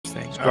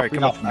Alright,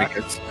 come up from me,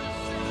 kids.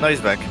 No, he's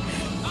back.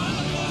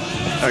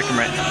 Alright, come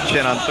right.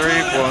 Chin on 3. 1, 2,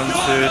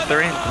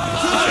 3.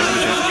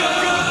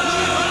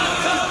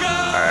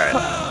 Alright.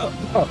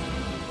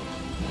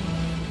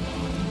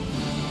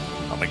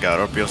 Oh my god,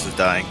 Orpios is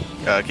dying.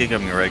 Keep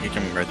coming right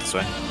this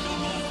way.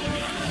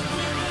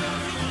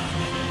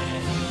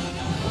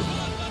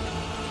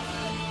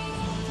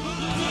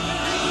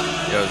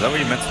 Yo, is that what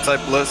you meant to type,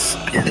 Bliss?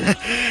 Oh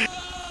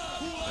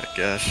my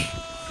gosh.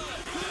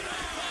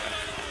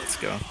 Let's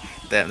go.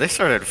 Damn, they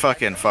started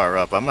fucking far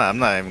up. I'm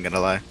not even gonna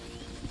lie.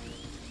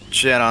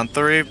 Chin on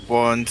 3.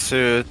 1,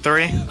 2,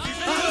 3.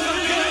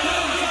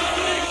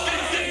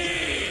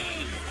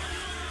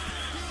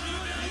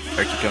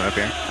 Alright, keep coming up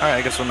here. Alright,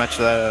 I guess we'll match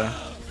that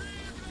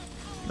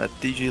that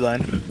DG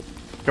line.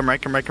 Come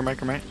right. Come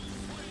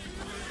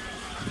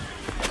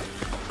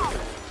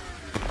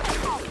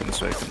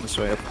this way,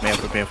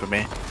 up with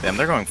me. Damn,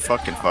 they're going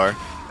fucking far.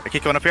 I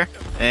keep going up here,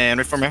 and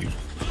right from here.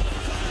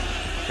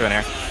 Go in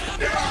here.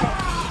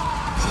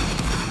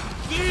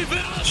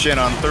 Chin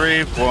on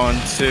 3. 1,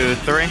 2,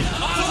 3.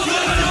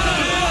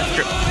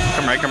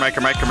 Come right.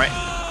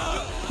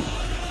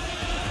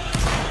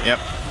 Yep.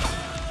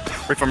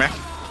 Right from here.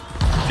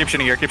 Keep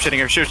shooting here.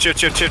 Shoot.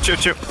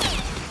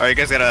 Alright, you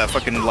guys gotta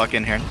fucking lock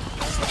in here.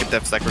 Fucking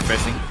death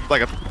sacrificing.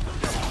 Flag up.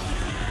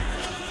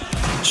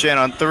 Chin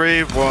on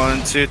 3.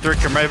 1, 2, 3.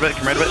 Come right a bit.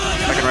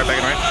 Back and right.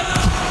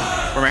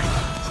 From here.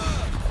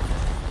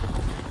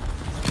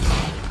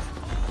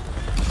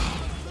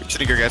 Keep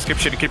shooting here, guys. Keep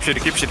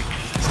shooting.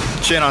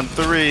 Chin on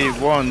 3.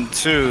 1,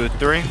 2,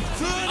 3.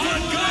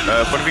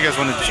 What if you guys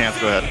wanted the chance?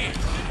 Go ahead.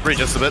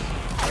 Readjust a bit.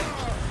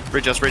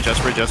 Readjust. I'll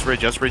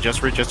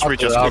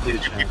do the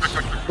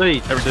chance. 3,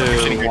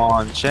 2,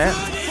 1, chat.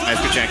 Nice,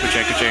 good chant.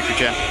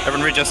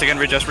 Everyone readjust again,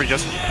 readjust.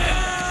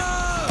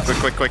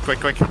 Quick.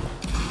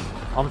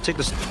 I'm gonna take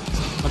this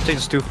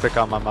toothpick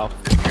out of my mouth.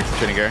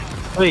 Shooting here.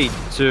 3,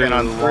 2,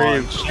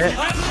 1, chat.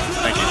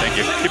 Thank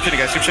you. Keep shooting,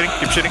 guys. Keep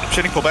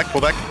shooting. Pull back.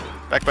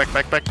 Back. Back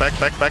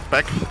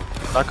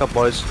Back up,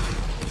 boys.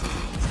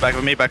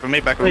 with me.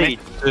 3,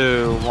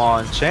 2,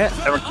 1, chat.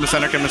 Everyone come to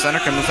center.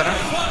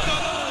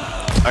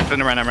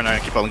 Turn around.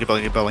 Keep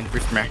bowling.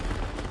 Breathe from here.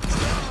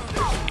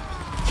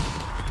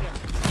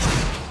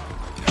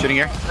 Shooting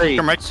here. 3,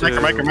 Come right. 2,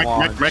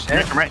 1,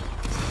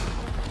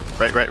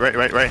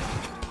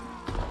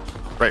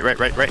 Right.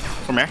 Right.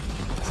 From here.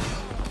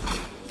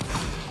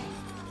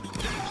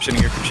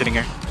 Shooting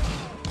here.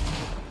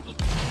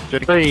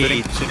 3,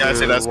 2,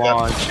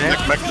 1, chat.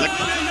 Back.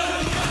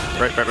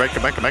 Right.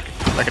 Come back.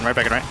 Back and right.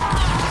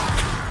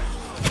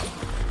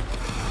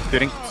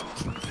 Shooting.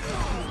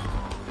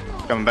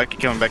 Coming back.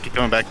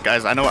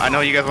 Guys, I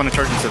know you guys want to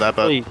charge into that,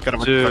 but 3, gotta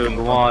 2,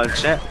 fucking 1,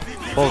 chat.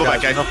 Pull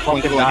back, guys. Don't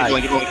fucking Keep die.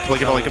 bowling. You're gonna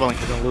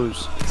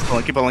lose.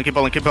 Keep bowling.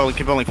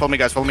 Follow me,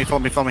 guys. Follow me. Follow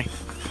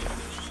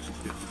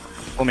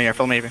me here.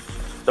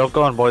 Don't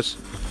go on, boys.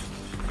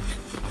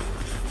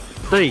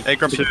 3, Hey,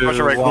 Grumpy, 2, push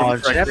it right, 1,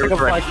 right, chat. right, Pick a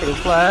right.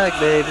 flag,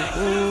 baby.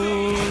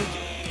 Ooh.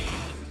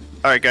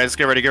 Alright, guys,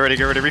 get ready.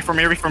 Reform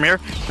here. Reform.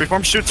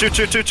 Shoot. What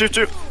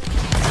the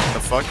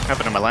fuck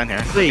happened to my line here?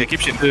 3, Okay, keep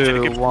shooting.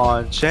 2,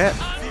 1, chat.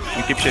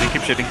 Keep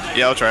shooting.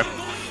 Yeah, I'll try.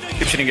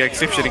 Keep shooting, guys.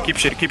 Keep shooting.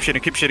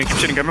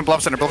 Come in,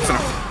 block center.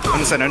 In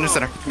the center.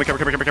 Come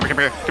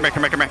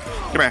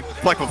here.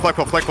 Flagpole.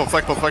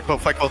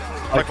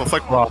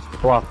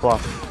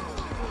 Block.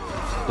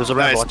 There's a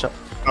rebel, watch out.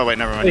 Oh wait,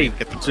 never mind.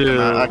 3,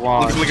 2,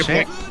 1,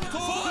 chat.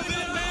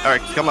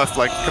 Alright, come left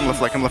flag.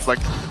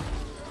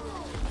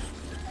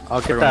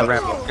 Oh, get that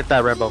rebel.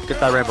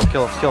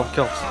 Kill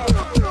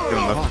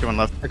him. Give him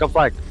left. Pick up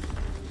flag.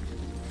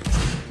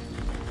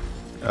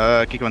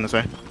 Keep going this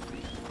way.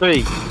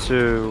 3,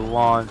 2,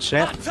 1,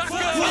 chat.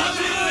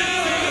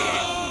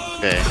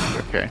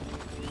 Okay.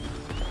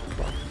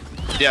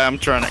 Yeah, I'm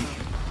trying.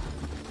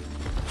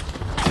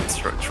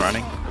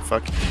 Trying. The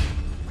fuck.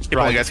 Keep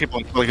bowling, guys. Keep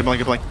bowling. Keep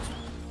bowling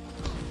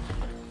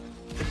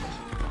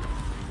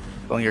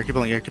here.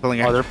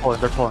 Oh, they're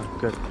pulling.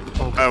 Good.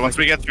 Once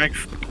we get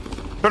strength.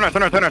 Turn on.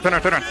 Come on.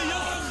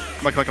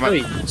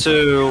 3,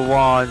 2,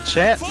 1,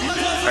 chat.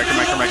 Alright, come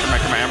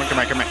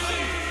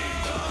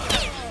here.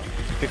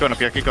 Keep going up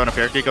here. Keep going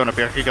up.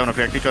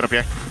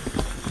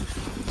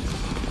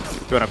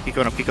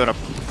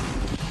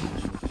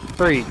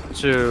 3,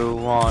 2,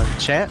 1,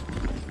 chat.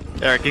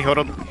 Alright, keep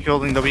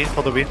holding W.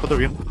 Hold W.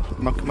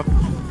 Come up.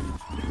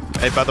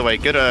 Hey, by the way,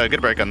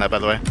 good break on that, by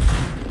the way.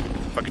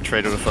 Fucking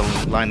traded with a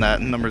line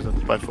that numbers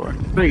up by 4.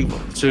 3,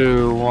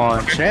 2,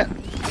 1, chat.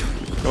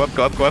 Go up.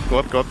 From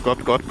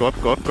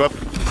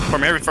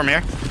here. From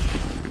our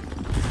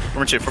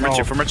chip. Come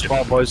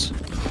on, boys.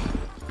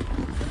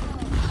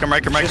 Come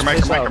right.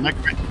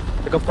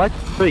 Pick up flag.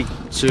 3,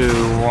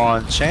 2,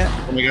 1, chat.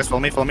 Follow me.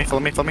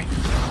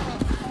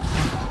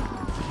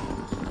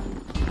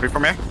 Right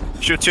from here.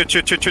 Shoot.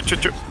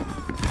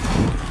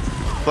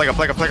 Flag up.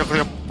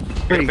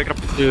 3,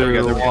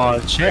 2,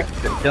 1, chat.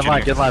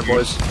 Get in line,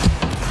 boys.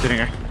 Shooting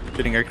here.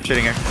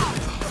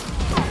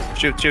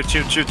 Shoot.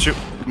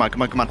 Come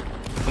on.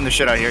 Put the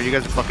shit out here. You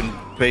guys are fucking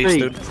base, 3,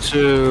 dude.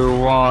 2,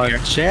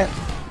 1, chat.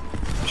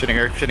 Shitting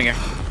here, shitting here.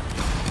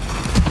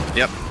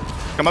 Yep.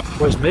 Come up.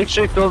 Boys, make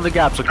sure you fill in the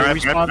gaps, okay? Right,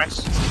 Respawn.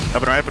 Up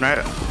and right, up and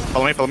right.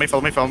 Follow me, follow me,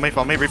 follow me, follow me,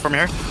 follow me. Reform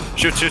here.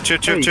 Shoot, shoot,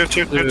 shoot, shoot, shoot,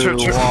 shoot, shoot, shoot,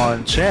 shoot.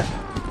 1, chat.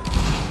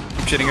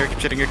 Keep shitting here, keep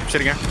shitting here, keep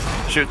shitting here.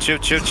 Shoot,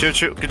 shoot, shoot, shoot,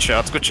 shoot. Good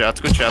shots, good shots,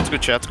 good shots,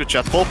 good shots, good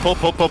shots. Pull, pull,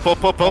 pull, pull, pull,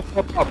 pull, pull.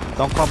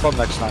 Don't pump up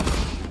next time.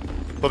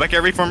 Pull back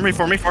here, reform,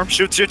 reform, reform.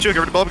 Shoot, shoot, shoot.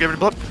 Give it a bulb, give it a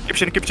bulb. Keep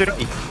shitting, keep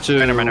shitting. 2,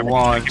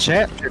 1,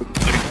 chat.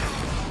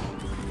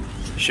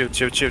 Shoot,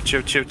 shoot, shoot,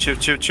 shoot, shoot,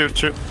 shoot, shoot, shoot,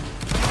 shoot.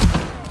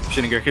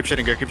 Shitting here, keep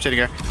shitting here, keep shitting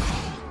here.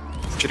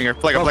 Shitting here.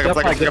 Flag up, flag up,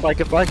 flag up.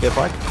 Get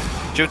flag.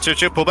 Shoot, shoot,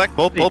 shoot. Pull back,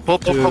 pull, pull, pull,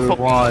 pull, 2, pull, pull.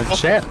 1,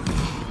 chat.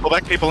 Pull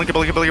back, keep pulling, keep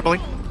pulling, keep pulling, keep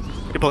pulling.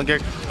 Keep pulling here,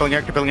 keep pulling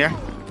here, keep pulling here.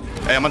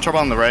 Hey, I'm in trouble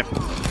on the right.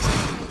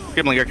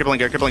 Keep pulling here, keep pulling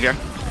here, keep pulling here.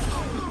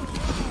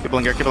 Keep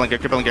pulling here, keep pulling here,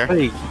 keep pulling here.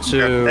 3,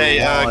 2, Hey,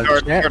 1,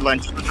 guard line,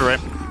 to the right.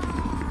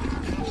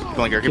 Keep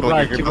pulling here, keep pulling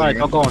here, keep keep pulling right,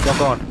 here. keep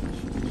going.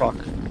 Fuck.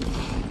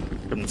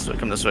 Come this way,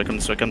 come this way, come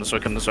this way, come this way,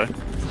 come this way.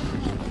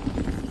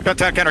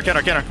 Counter, counter,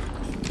 counter, counter.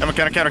 I'm a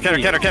counter, counter,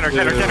 counter, counter, counter,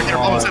 counter, counter, counter.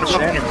 Ball, center,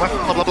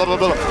 blah, blah, blah, blah,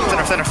 blah.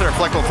 Center, center, center.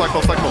 Flag pull, flag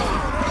pull, flag pull.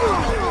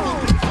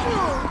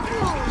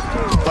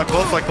 Flag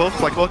pull, flag pull,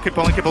 flag pull. Keep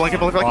pulling, keep pulling, keep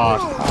pulling, flag.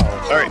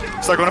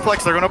 Alright, start going up, flag,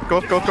 start going up. Go,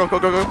 go, go, go,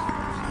 go, go.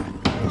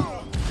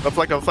 Up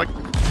flag, up flag.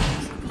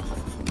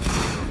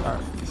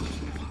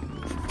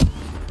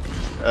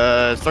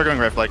 Start going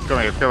right flag, go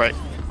right, go right.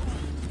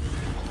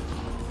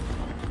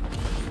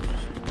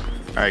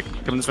 Alright,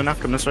 come this way now,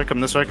 come this way,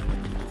 come this way.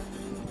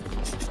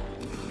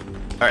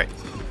 Alright,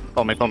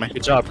 follow me, follow me.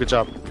 Good job, good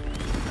job.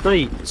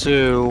 3,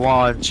 2,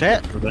 1,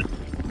 chat.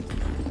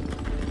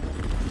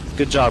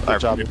 Good job, good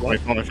job. Follow me,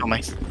 follow me, follow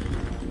me.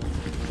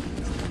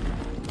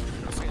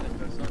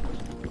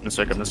 Come this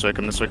way, come this way,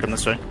 come this way, come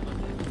this way.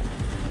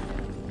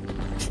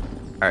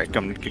 Alright,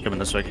 keep coming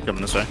this way, keep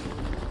coming this way.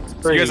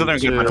 So you guys are doing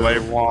good, by the way.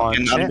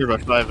 In under by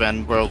 5,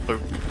 and we're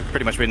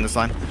pretty much reading this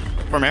line.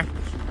 From here.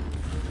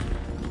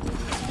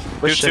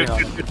 Shoot. Yeah,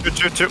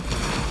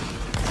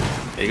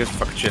 you guys are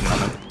fucking shitting on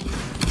them.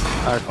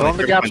 Alright, fill in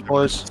the gaps,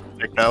 boys.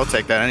 I'll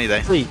take that any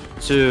day. 3,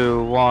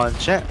 2, 1,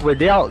 chat. Wait,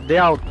 they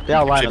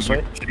outline us,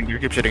 right?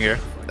 Keep shitting here.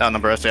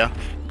 Outnumber us, yeah.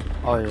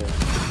 Oh yeah.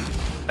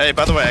 Hey,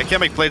 by the way, I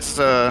can't make plays.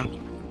 I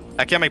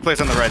can't make plays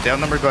on the right. They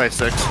outnumbered by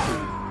 6.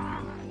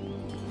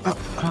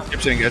 Keep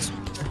shitting, guys.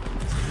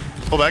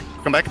 Pull back.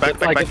 Come back. Back.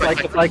 Get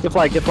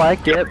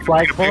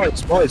flag,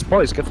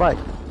 boys, get flag.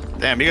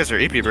 Damn, you guys are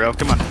EP, bro.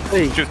 Come on.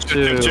 3, Shoot,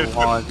 2,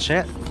 1,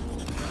 chat.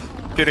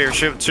 Shoot here.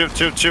 Shoot. Shoot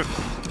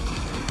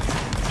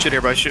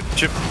here, boy. Shoot.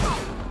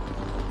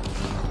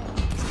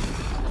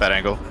 Bad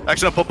angle.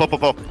 Actually, no,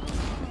 pull.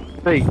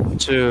 3,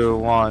 2,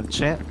 1,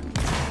 chat.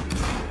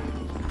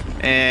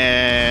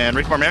 And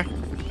reform here.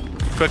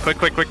 Quick.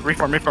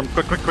 Reform.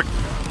 Quick.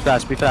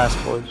 Be fast,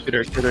 boys.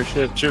 Shoot.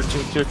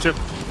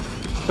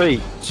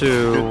 3,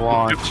 2,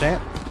 1,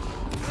 chat.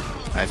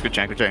 Nice, good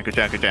chant.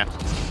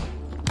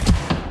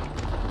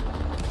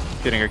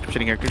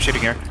 Shitting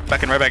here.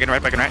 Back and right.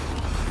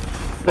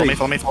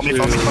 Follow me. 2,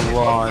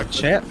 1,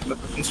 chat.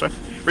 This way.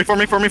 Reform.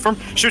 Shoot.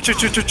 Shoot the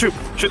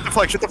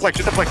flag.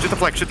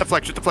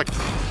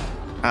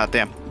 Ah,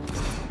 damn.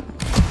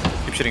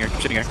 Keep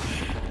shitting here.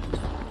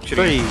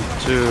 3,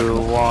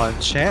 2, 1,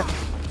 chat.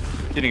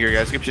 Shitting here,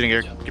 guys. Keep shitting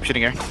here.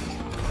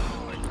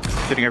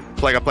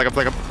 Flag up. There we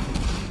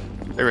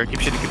go.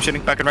 Keep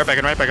shitting. Back and right.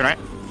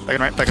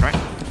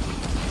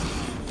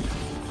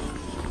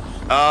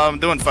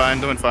 Doing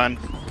fine.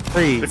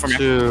 3,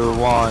 2,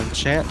 1,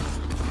 chat.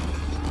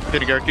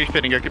 Keep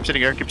shitting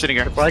here.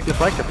 Get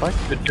flag.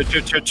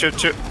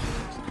 Shoot.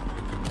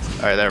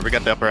 Alright, there, we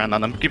got the upper hand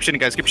on them. Keep shooting,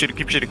 guys, keep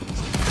shooting.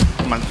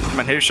 Come on,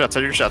 hit your shots.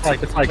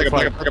 Flag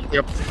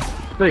up.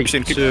 3,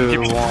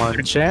 2,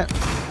 1, chat.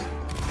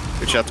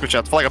 Good shots.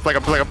 Flag up.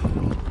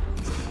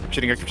 Keep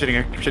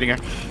shitting here.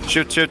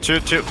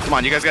 Shoot. Come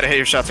on, you guys gotta hit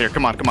your shots here.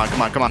 Come on.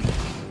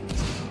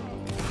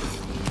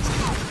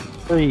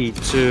 3,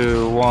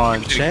 2,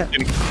 1, chat.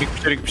 Keep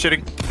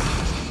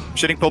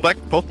shitting, pull back.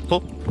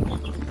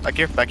 Back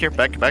here. Reform.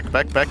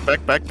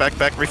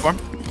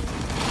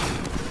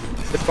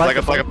 Flag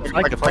up.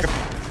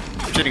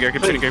 Keep shitting here.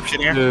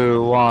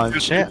 2, 1,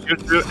 chat.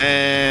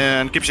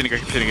 And keep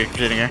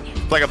shitting here.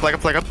 Flag up.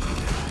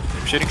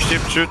 Shoot.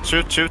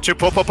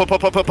 Pull. Pull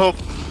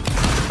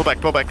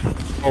back.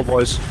 Oh,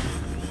 boys.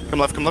 Come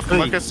left,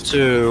 3, guys.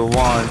 2,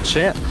 1,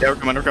 chat. Yeah, we're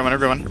coming.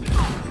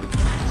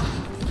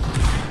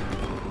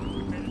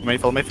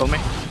 Follow me.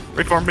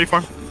 Reform.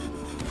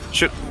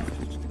 Shoot.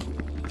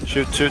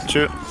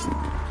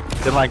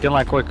 Get in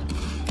line, quick.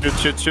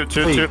 Shoot.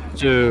 3,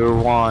 2,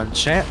 1,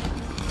 chat.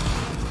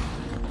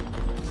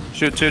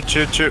 Shoot. Keep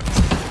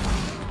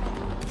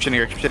shitting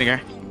here. Keep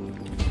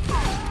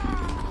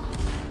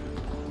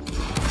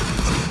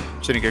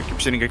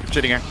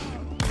shitting here.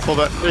 Pull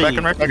back. 3, Back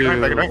and right.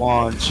 2,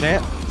 1,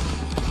 chat.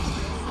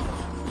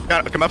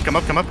 Got it. Come up.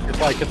 Get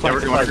flag, Yeah, we're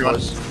going.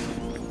 boys.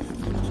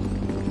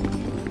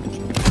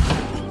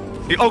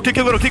 Oh, keep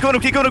going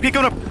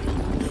up.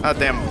 Ah,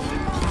 damn.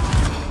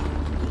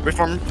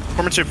 Reform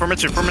 2.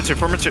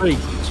 3,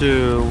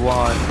 2,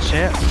 1,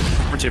 chat.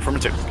 Form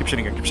 2. Keep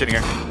shitting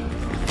here.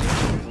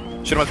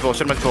 Shoot him with the gold,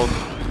 shoot him with the gold.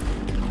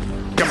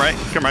 Come right,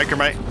 come right, come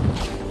right.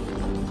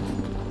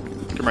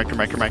 Come right, come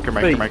right, come right, come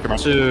right, come right, come right.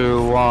 3,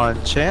 2,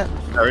 1, chant.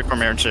 Alright, from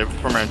here and shoot,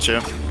 from here and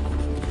shoot.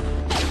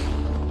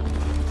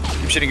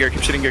 Keep shooting here,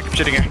 keep shooting here, keep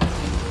shooting here.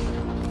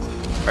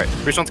 Alright,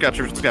 respawn scabs,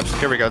 respawn scabs.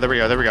 Here we go, there we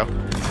go, there we go.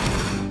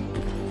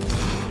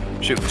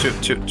 Shoot,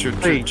 shoot, shoot, shoot,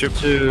 3, shoot,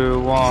 shoot. 2,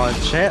 1,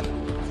 chant.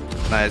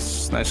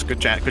 Nice, nice, good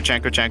chant, good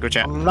chant, good chant, good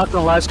chant. I'm not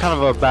gonna lie, it's kind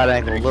of a bad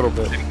angle, a little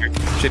bit.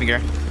 Shooting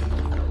here.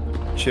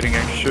 Shooting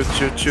here. Shoot,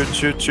 shoot, shoot,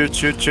 shoot, shoot,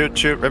 shoot, shoot,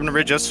 shoot. Revenant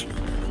Ridges.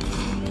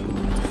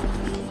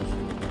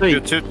 3,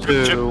 Shoot, shoot,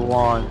 2, shoot.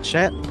 1,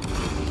 chant.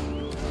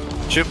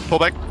 Shoot, pull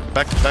back.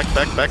 Back, back,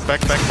 back, back,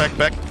 back, back, back,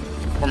 back.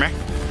 For me.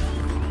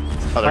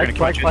 Oh, they're gonna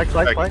Flag, keep flag,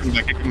 flag, flag.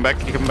 Keep coming back,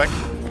 keep coming back.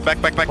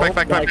 Back, back, back, back,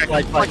 back, back, back.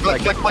 Flag, flag,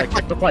 flag, Flag, flag,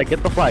 get the flag,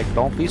 get the flag.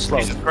 Don't be slow.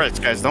 Jesus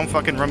Christ, guys, don't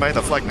fucking run by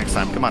the flag next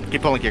time. Come on,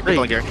 keep pulling here, keep 3,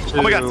 pulling here. 2,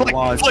 Oh my god, flag,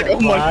 1, flag, oh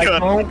my flag. god.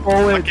 Don't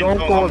go in, don't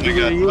go Oh in. my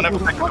god, don't ever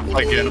pick up the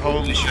flag again.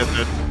 Holy shit,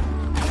 dude.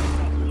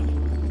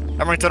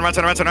 Everyone, turn around,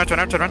 turn around, turn around, turn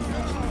around, turn around.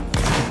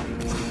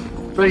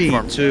 3,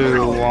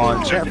 2,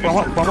 1, chant. Form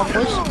up,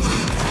 please.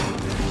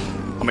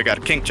 Oh my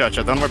god, King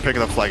Chacha, don't ever pick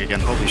up the flag again.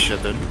 Holy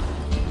shit, dude.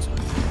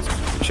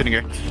 Shooting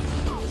here.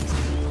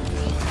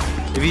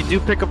 If you do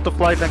pick up the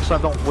flag next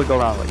time, don't wiggle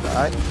around like that,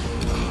 alright?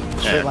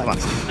 Yeah, come on.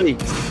 3,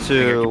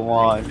 2,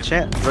 1,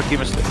 chant. Rookie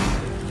mistake.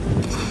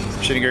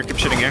 Shooting here, keep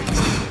shooting here.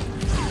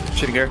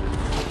 Shooting here.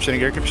 Shooting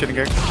here, keep shooting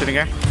here, keep shooting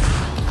here.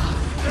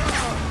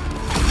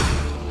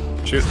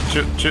 Shoot,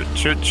 shoot, shoot,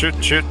 shoot,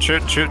 shoot, shoot,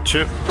 shoot, shoot,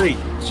 shoot. 3,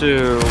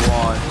 2,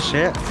 1,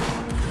 chant.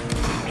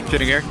 Keep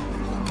shooting here.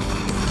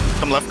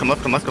 Come left, come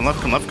left, come left, come left,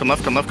 come left, come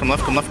left, come left, come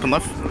left, come left, come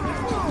left.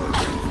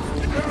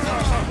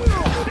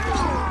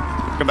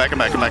 Come back, come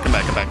back, come back, come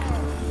back, come back.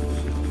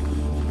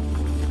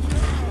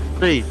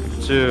 3,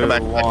 2, Come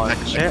back, 1, back, back,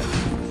 back. chant.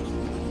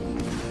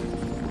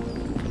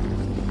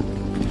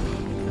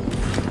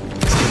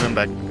 Give him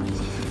back.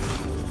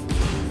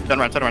 Turn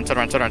around, turn around, turn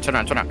around, turn around, turn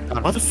around, turn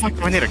around. Why the fuck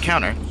do I need a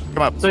counter?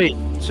 Come up. 3,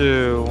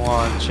 2,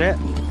 1, chant.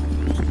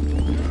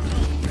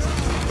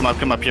 Come up,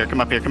 come up here, come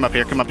up here, come up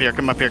here, come up here,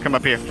 come up here, come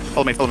up here.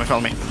 Follow me, follow me,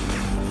 follow me.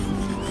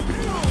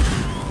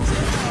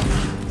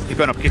 Keep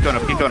going up, keep going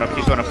up, keep going up,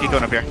 keep going up, keep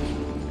going up here.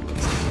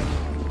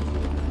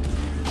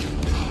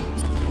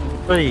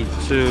 3,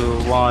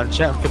 2, 1,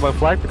 chant. Pick up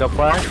flag, pick up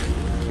flag.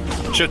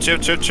 Shoot,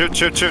 shoot, shoot, shoot,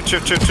 shoot, shoot,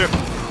 shoot, shoot, shoot.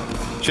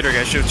 Shoot her,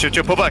 guys, shoot, shoot,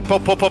 shoot. Pull back, pull,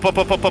 pull, pull, pull,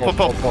 pull, pull, pull,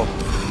 pull, pull. Pull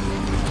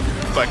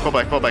back, pull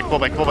back, pull back, pull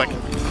back, pull back.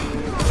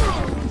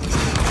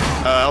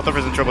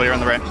 Althover's in trouble here on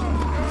the right.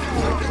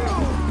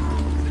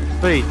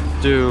 3,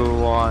 2,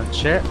 1,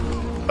 chant.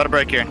 About to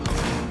break here.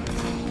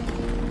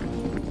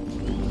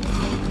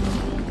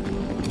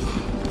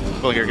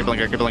 Pulling here, keep pulling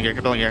here, keep pulling here,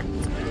 keep pulling here.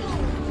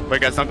 Wait,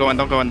 guys, don't go in,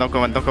 don't go in, don't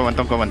go in, don't go in,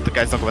 don't go in.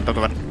 Guys, don't go in, don't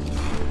go in.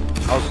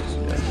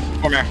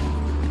 Come here.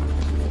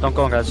 Don't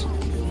go in, guys.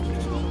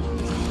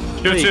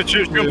 Shoot, shoot,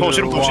 shoot, shoot, pull,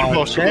 shoot, pull, shoot,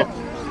 pull, shoot,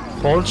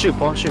 pull. Pull and shoot,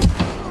 pull and shoot.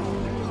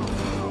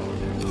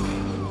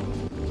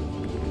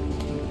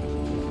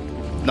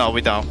 No,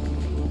 we don't.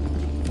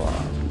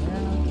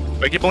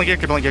 Wait, keep pulling here,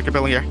 keep pulling here, keep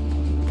pulling here.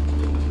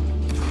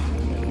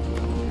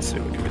 Let's see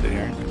what we can do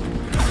here.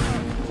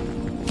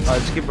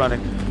 Alright, just keep running.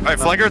 Alright,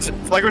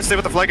 flaggers, stay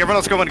with the flag. Everyone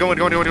else going, going,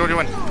 going, going, going,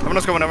 going. Everyone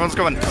else going, everyone's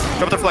going.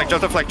 Jump the flag,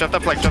 jump the flag, jump the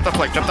flag, jump the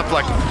flag, jump the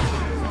flag.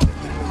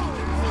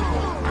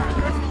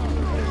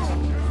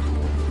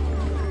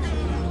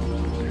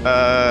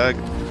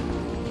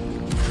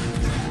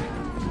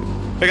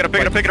 Pick it up,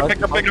 pick it up, pick it up, pick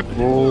it up, pick it up.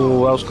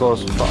 Ooh, that was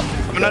close.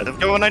 Fuck.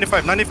 Go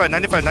 95, 95,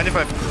 95,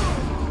 95.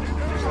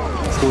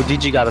 Ooh,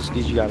 DG got us,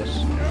 DG got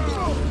us.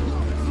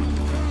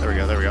 There we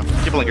go, there we go.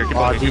 Keep pulling here, keep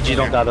Oh, pulling here. DG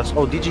don't got us.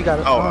 Oh, DG got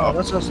us. Oh,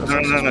 That's us. That's No,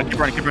 us. no, no, keep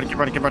running, keep running, keep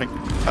running, keep running.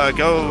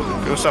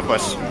 Go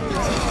southwest.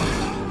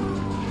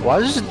 Why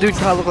does this dude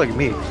kind of look like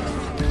me?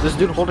 This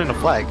dude holding a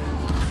flag.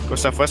 Go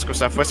southwest, go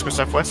southwest, go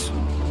southwest.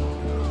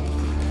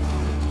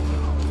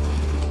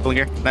 Pulling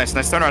here. Nice,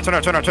 nice. Turn around, turn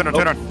around, turn around, turn around,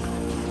 turn around.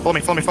 Follow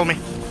me, follow me, follow me.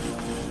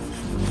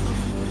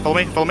 Follow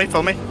me, follow me,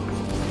 follow me.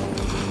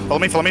 Follow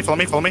me, follow me, follow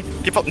me, follow me.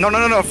 Keep no, no,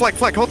 no, no, flag,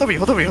 flag. Hold over,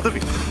 hold over, hold over.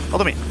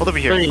 Hold over, hold over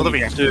here, hold over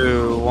here. 3,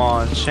 2,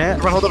 1, chant.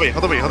 Come on, hold over,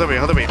 hold over, hold over,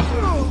 hold over.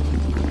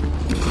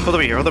 Hold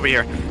over here, hold over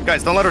here.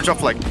 Guys, don't let her drop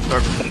flag.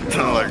 Or,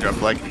 don't let her drop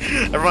flag.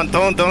 Everyone,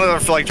 don't let her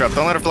flag drop.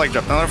 Don't let her flag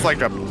drop. Don't let her flag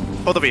drop.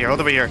 Hold over here, hold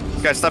over here.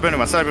 Guys, stop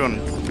anyone, stop everyone.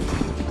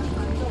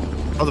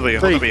 Hold over here,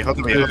 hold over here, hold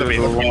over here, hold over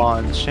here. 3, 2,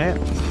 1,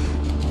 chant.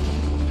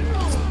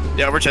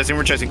 Yeah, we're chasing,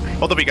 we're chasing.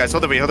 Hold over here, guys,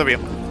 hold over here, hold over here.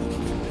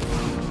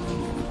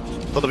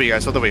 Hold over here,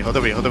 guys, hold over here, hold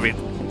over here, hold over here.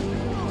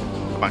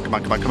 Come on, come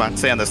on, come on, come on.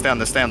 Stay on this, stay on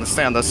this, stay on this,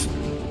 stay on this.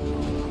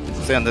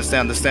 Stay on this, stay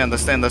on this, stay on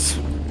this, stay on this.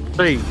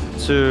 3,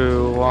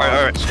 2, 1,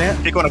 Alright,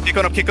 chant. keep going up, keep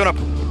going up, keep going up.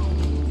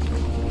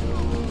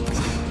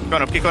 Keep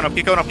going up, keep going up,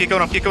 keep going up, keep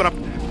going up, keep going up.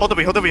 Hold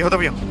over here, hold over here, hold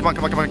over here. Come on,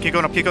 come on, come on, keep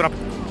going up, keep going up.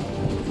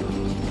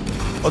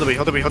 Hold over here,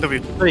 hold over here, hold over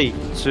here. 3,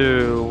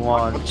 2,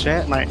 1,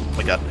 chant. Oh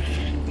my god.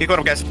 Keep going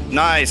up, guys.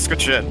 Nice,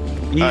 good shit.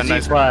 Easy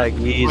nice. flag,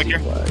 easy Back here.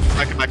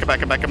 flag. Back,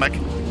 back, back, back, back.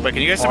 Wait,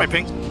 can you guys see my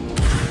ping?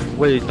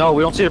 Wait, no,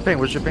 we don't see the ping.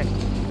 Where's your ping?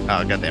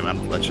 Oh, goddamn, I'm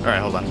glitch.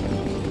 Alright, hold on.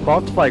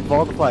 Follow the flag,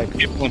 follow the flag.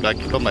 Keep pulling back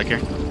here.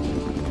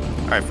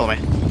 Alright, follow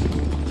me.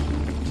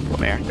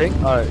 Follow me here. Think.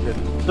 Alright, good.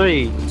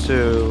 3,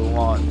 2,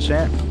 1,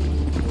 chant.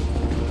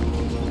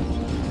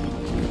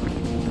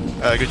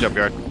 Good job,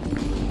 guard.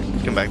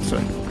 Come back this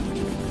way.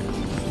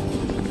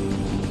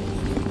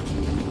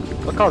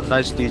 Look how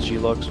nice DG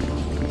looks.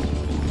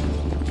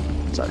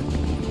 Sorry.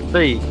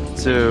 3,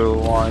 2,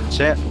 1,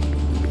 chant.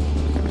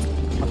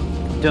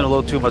 Doing a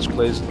little too much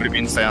plays. What do you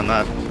mean stay on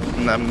that?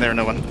 There,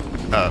 no one.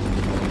 No,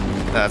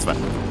 that's fine.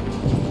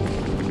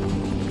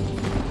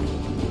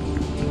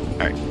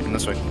 Alright, come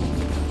this way.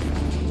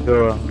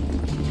 Go.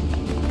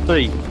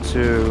 3,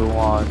 2,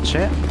 1,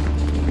 chant.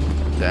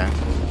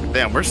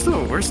 Damn, we're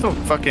still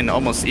fucking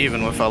almost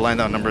even with line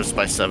down numbers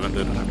by 7,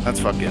 dude. That's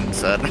fucking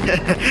sad.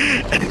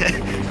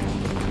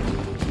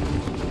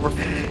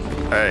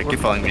 Alright, keep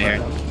following me here.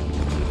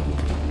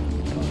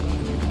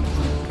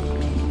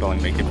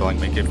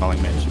 Keep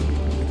following me.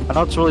 I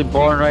know it's really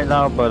boring right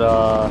now, but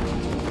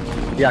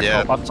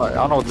yeah. I'm sorry.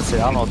 I don't know what to say.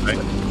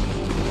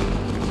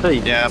 3,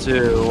 Yeah.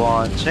 2,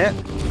 1, chant.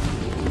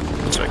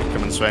 This way,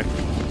 come this way.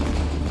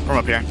 From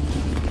up here.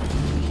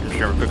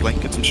 Here real quickly,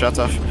 get some shots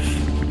off.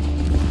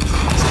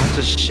 It's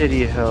a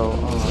shitty hill.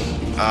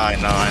 Oh. I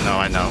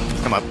know.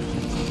 Come up.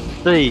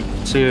 3,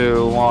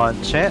 2,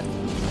 1, chant.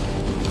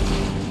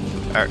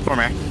 Alright, form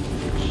here.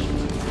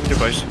 Good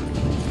boys.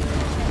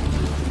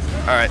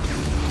 Alright.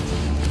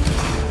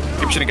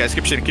 Keep shooting, guys.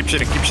 Keep shooting. Keep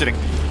shooting here.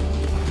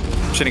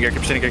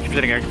 Keep shooting here.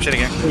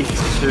 3,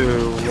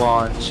 2,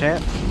 1,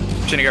 chant.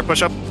 Shooting here.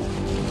 Push up.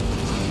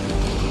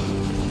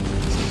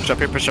 Push up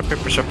here.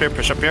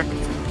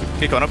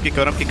 Keep going up.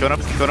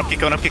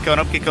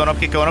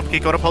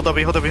 Hold over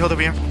here.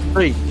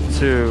 3,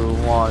 2,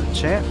 1,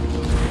 chant.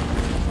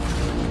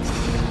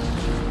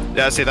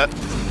 Yeah, I see that.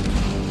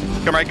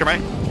 Come right.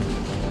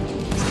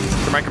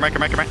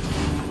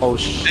 Oh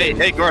shit.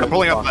 Hey, guard, I'm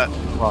pulling up that.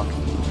 Fuck.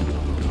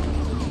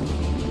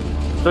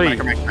 3,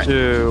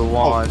 2,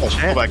 1,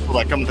 chant. Pull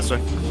back, come this way.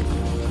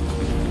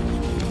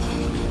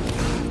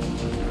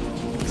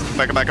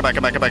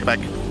 Back.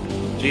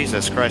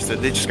 Jesus Christ,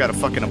 they just got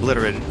fucking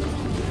obliterated.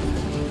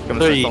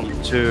 3,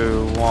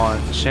 2,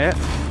 1, chant.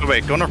 Oh,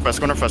 wait, go northwest.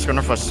 Come this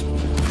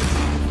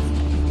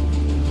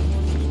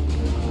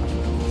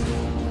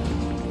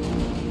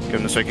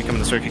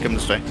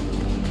way.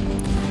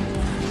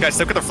 Guys,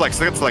 look at the flag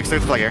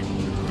here.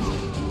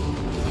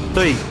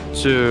 3,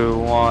 2,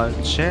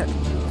 1, chant.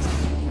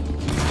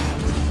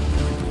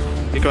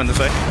 Keep going this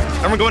way.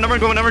 Everyone going.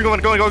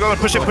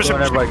 Push it. Go. Push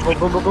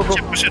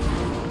it.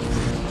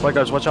 Wait,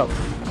 guys, watch out.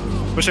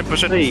 Push it.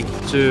 3,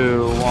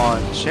 2,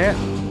 1, chant.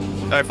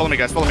 Alright, follow me,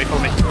 guys. Follow me.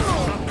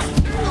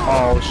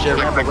 Oh shit,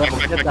 Rambo, Back.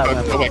 get that,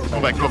 Rambo. Go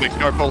back.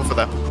 Guard, pull for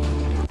that.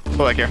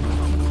 Pull back here.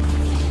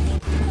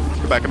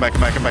 Go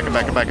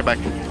back.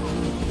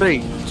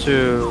 3,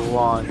 2,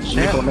 1,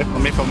 chant.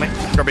 Follow me.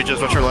 Garbage is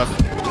what's your left.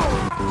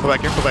 Pull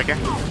back here. Form.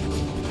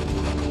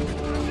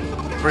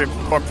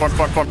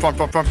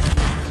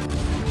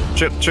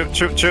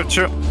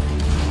 Shoot.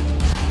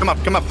 Come up.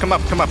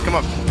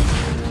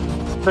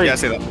 3, Yeah, I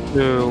see that.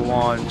 2,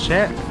 1,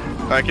 chant.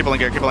 Alright, keep pulling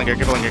here.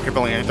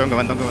 Don't go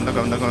in.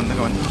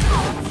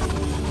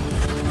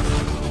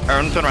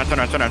 Alright,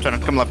 turn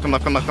around. Come left.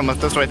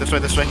 This way.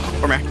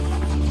 Form here.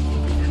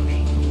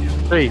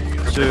 3,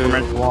 2,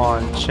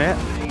 1, chant.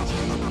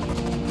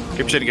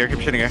 Keep shooting here.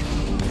 Keep shooting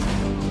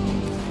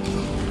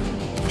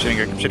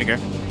here.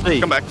 3,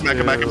 Come back. 2, 1,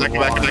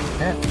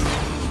 chant.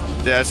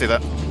 Yeah, I see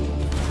that.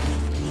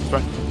 It's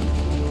fine.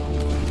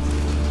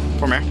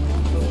 Form here.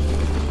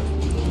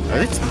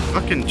 It's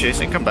fucking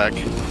chasing. Come back.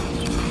 3,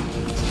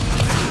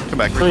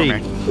 reform here.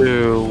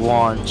 2,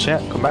 1,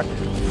 chant. Come back.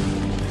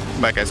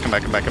 Come back, guys. Come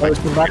back. Always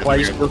come back. Why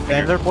you still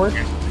standing there, boy?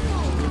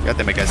 God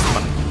damn it, guys. Come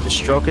on. You're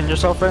stroking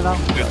yourself right now?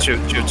 Shoot.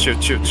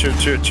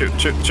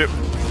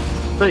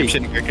 3, Keep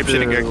shooting here.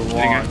 2, 1,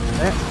 chant.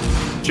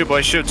 Shoot,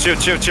 boys. Shoot.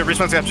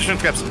 Response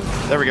gaps.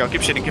 There we go.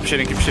 Keep shooting.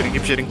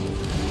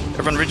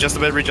 Everyone readjust a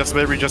bit. 3,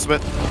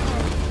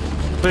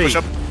 Push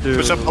up. 2,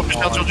 Hold your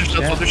 1,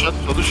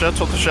 shots.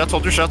 Hold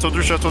your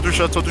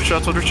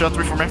shots.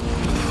 Reform here.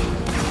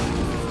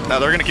 No,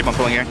 they're gonna keep on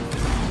pulling here.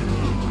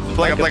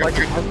 Pulling up.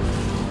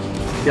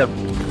 Yep.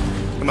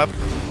 Come up.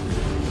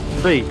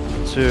 3,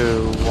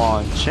 2,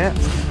 1, chant.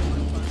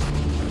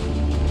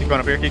 Keep going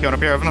up here.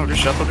 Everyone hold your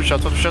shots.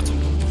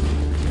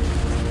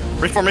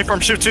 Reform.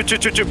 Shoot. Shoot the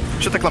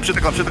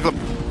clump.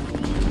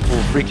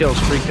 Ooh, 3 kills,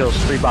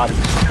 3 bodies.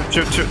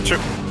 Shoot.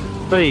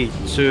 3,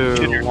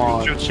 2,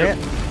 1, chant.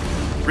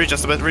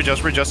 Readjust a bit.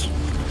 Readjust.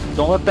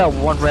 Don't let that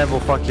one Rambo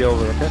fuck you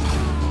over, okay?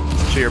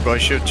 Shoot your boy.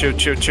 Shoot.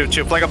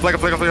 Flag up.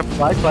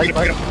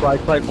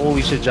 Flag.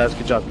 Holy shit, Jazz,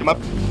 good job. Come up.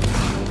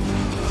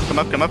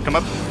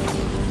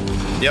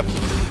 Yep.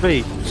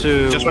 3,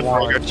 2, Just went 1,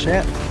 forward.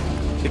 chant.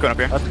 Keep going up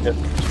here. That's good.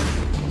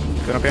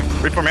 Going up here.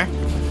 Reform here.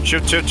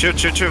 Shoot. Shooting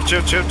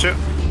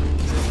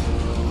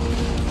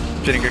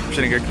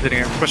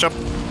here. Push up.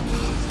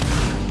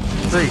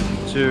 3,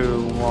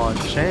 2, 1,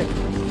 chant.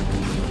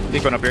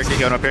 Keep going up here.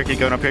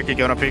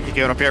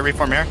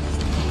 Reform here.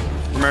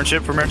 From here,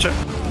 chip.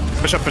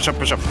 Push up.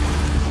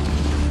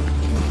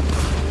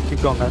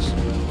 Keep going, guys.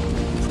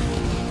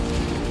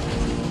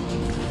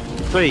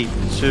 3,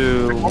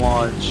 2,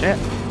 1, shit.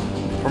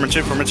 Form and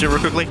two real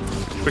quickly.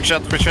 Quick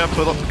shot,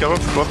 pull up, go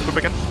up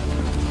again.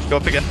 Go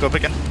up again.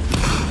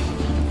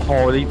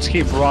 Oh, they just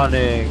keep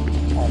running.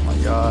 Oh my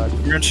god.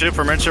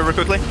 Form and two real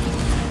quickly.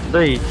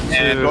 3,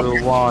 And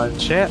 2, 1,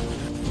 shit.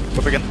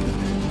 Go up again.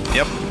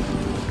 Yep.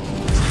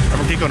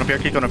 Everyone keep going up here.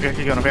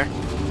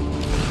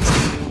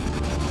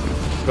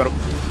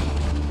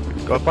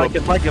 Go up.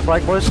 Get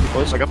flag, boys.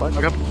 Flag up. Go.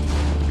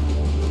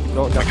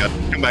 Oh my god,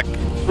 come back.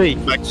 3,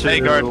 Back. 2, Hey,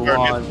 guard,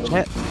 1,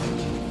 shit.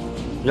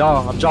 Yo,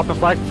 I'm dropping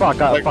flag.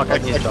 Fuck, I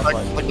need to drop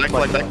flag.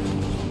 Flag back.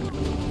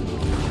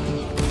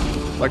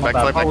 My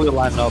bad, probably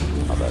line up.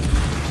 My bad.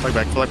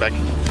 Flag back.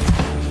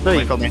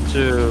 3, Follow me.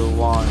 2,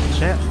 1,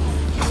 shit.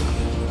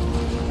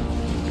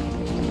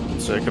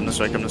 So come this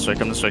way.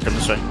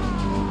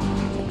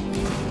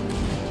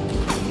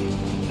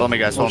 Follow me,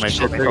 guys. Follow me.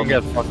 Shit, they're gonna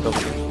get fucked up.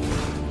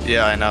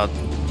 Yeah, I know.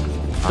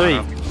 3,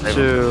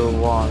 2,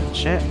 1,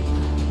 shit.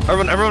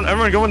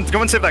 Everyone, go and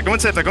save that. Go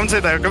and save that.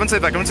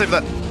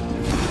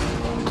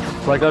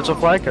 Flag out to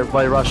flag,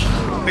 everybody rush.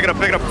 Pick it up.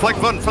 Flag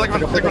one. Pick up.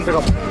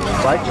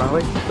 Flag, run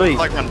away. 3,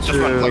 Flag run, just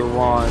 2, run, flag.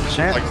 1,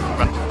 shit.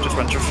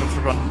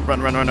 Run.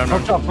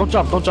 Don't jump.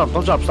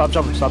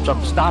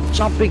 Stop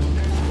jumping.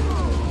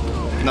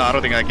 No, I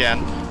don't think I can.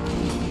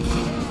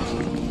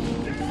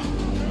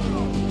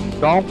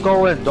 Don't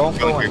go in.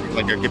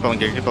 Keep pulling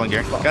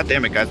gear. God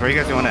damn it, guys. Where are you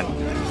guys going in?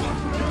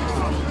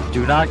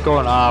 Do not go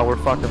in. We're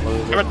fucking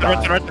losing.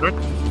 Turn.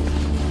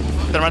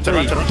 3, 2, 1,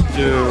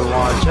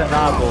 shit.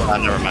 Nah, go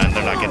in. Never mind.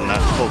 They're not getting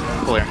that.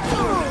 Pull here.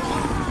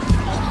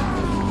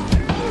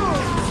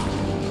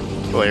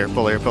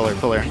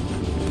 Pull here.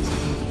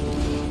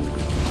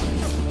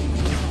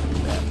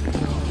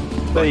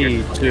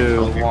 3,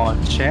 2,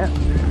 1, shit.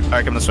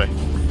 Alright, come this way.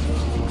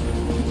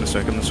 Come this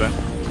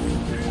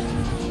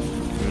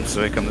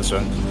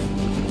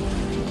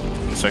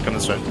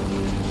way.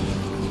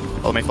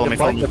 Follow me. Get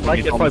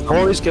flag.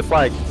 Boys, get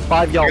flag.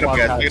 5 y'all Pick on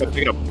it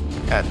up.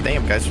 God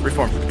damn, guys.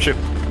 Reform. Shoot.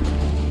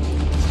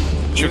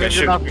 Even if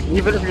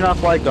you're not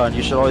flag gun,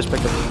 you should always pick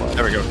up the flag.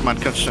 There we go. Come on,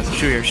 shoot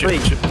here. 3,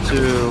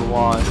 2,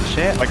 1,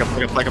 shit. Flag up.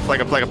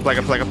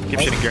 Keep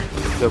shooting here.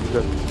 Good.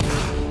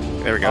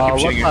 There we go. Keep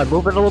Left shooting here. side,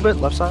 move it a little bit.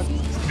 Left side.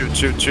 Shoot.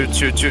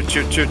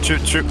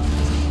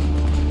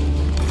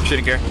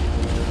 Shooting here.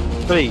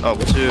 3, Oh,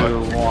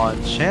 2,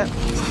 1, shit.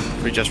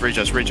 Reach us.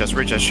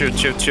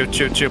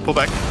 Shoot. Pull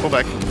back.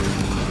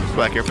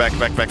 Back here. Back.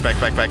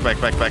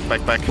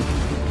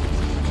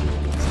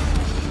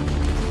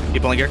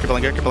 Keep pulling gear.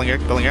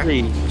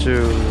 3,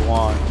 2,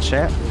 1,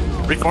 shit.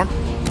 Reform.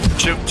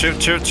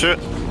 Shoot.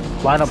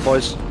 Line up,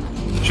 boys.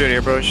 Shoot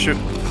here, bro. Shoot.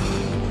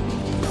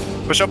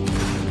 Push up.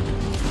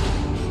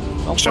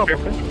 Push up here.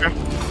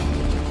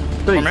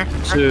 3, Come here.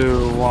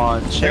 2,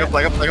 1, shit.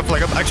 Flag up.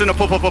 Actually, no.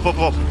 Pull back.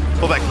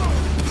 Pull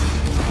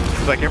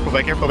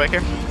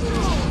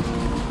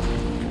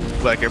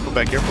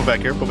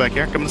back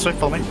here. Come this way.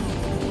 Follow me.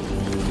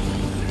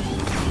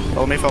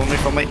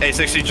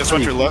 A60, just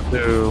went your left.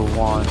 2,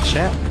 1,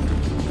 shit.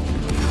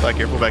 Pull back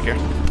here. Pull back here.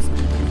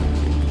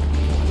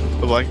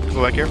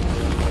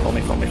 Follow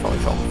me.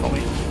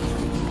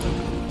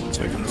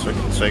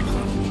 This way.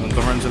 Don't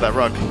run into that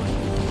rock.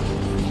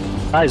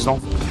 Guys,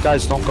 don't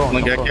go.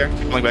 Pulling back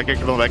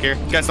here.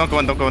 Guys, don't go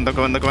in.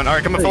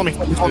 Alright, come on, follow me.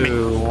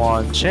 2,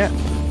 1, shit.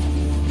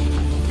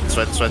 This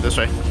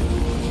way.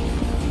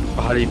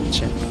 How do you even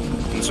shit?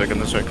 Come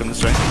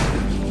this way.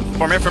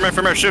 Form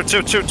here. Shoot.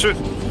 Shoot,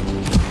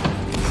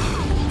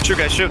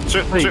 guys, shoot.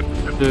 3, 2,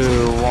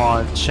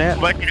 1, shit.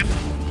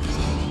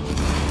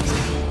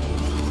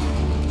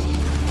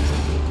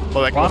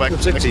 Pull back. Pull back.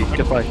 60,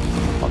 get flag.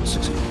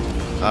 160.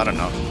 I don't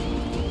know.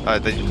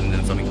 They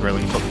did something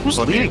really. Who's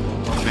leading?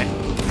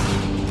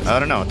 I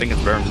don't know. I think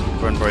it's burn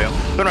for you.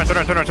 Turn around.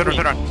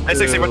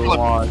 A60, what's left?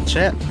 1,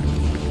 shit.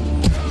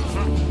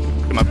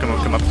 Come up.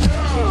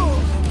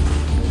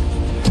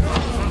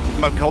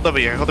 Hold over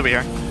here. Follow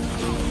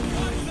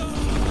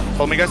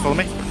me, guys. Follow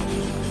me.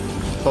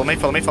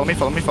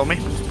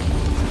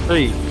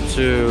 3,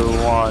 2,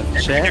 1,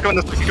 shit. Kick him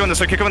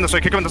this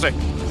way.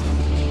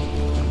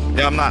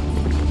 Yeah, I'm not.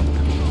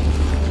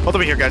 Hold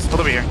over here, guys. Oh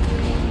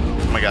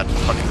my god,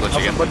 fucking glitch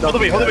again. Hold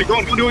over here. Go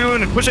on.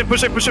 Push it. Go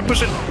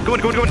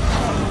in.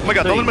 Oh my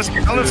god, don't let him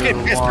escape. Guys,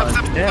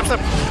 step.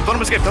 Don't let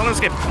him escape.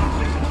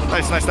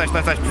 Nice.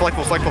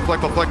 Flagpole. Flag,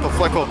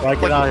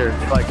 get out here.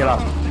 Flag, get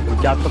out. We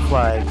got the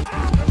flag.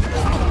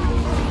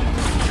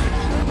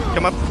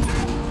 Come up.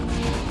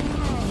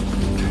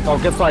 Oh,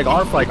 get flag.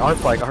 Our flag. Come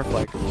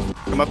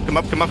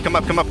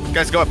up.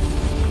 Guys, go up.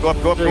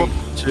 3,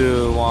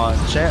 2,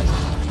 1, shit.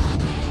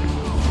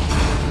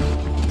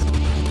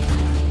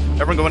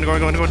 Everyone going.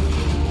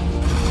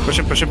 Push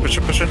him.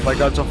 Flag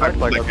guards on flag.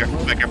 Back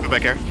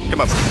here.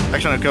 Come up.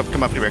 Actually, no,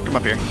 come up here.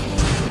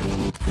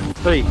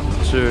 3,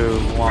 2,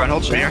 1.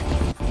 Hold over here.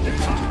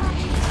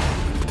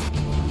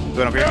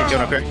 Going up here.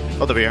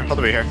 Hold over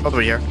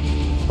here.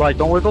 Flag,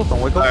 don't wiggle.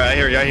 Alright, I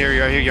hear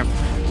you.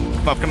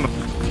 Come up.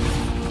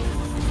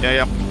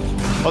 Yeah.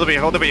 Hold over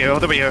here.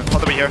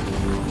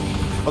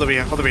 Hold the B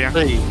here. Hold the B here.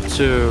 3,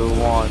 2,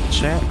 1,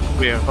 champ.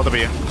 B here. Hold the B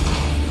here.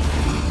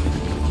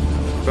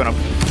 Going up.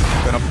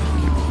 Going up.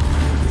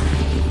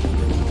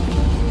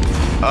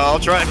 I'll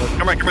try.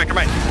 Come right. Come right. Come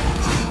right.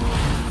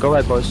 Go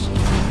right, boys.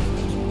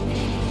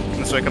 Come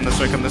this way. Come this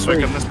way. Come this way.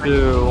 3, Come this way.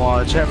 2,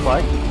 1, champ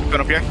flag. Going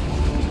up here.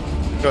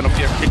 Going up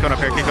here. Keep going up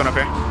here. Keep going up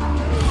here.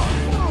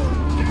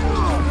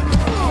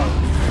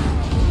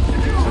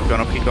 Keep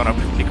going up. Keep going up.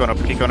 Keep going up.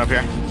 Keep going up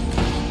here.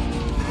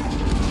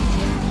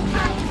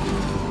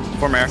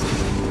 Form air.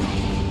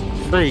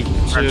 3, 2,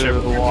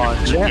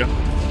 1, champ.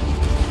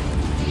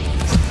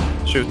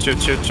 Shoot.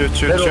 Shoot. Shoot. Shoot.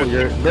 Shoot. Middle, Shoot.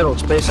 you're middle.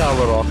 Space out a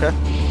little, okay?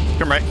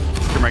 Come right.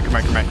 Come right. Come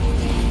right. Come right.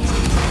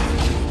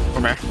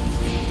 Form air.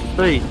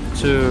 3,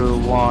 2,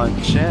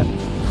 1, champ.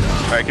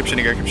 Alright, keep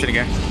shooting here. Keep shooting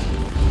here.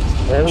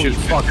 Holy Shoot.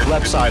 fuck,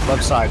 left side,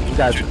 left side. You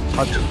guys are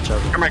touching each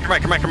other. Come right. Come right.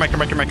 Come right. Come right. Come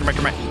right. Come right. Come right.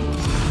 Come right.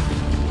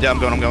 Yeah, I'm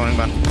going.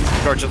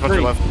 Guard, just watch 3,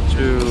 your left.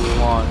 2,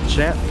 1,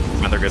 champ.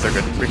 Man, they're good.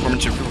 Reform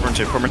and shoot.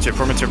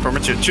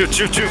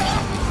 Shoot.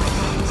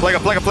 Flag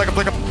up. Get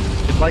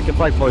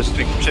flag, boys.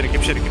 Keep shooting.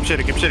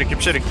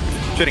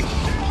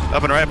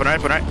 Up and right.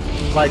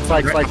 Flag,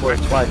 boys.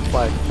 Flag.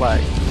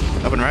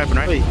 Up and right.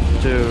 3,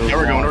 2, Yeah,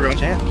 we're going. 1,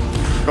 champ.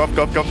 Go up.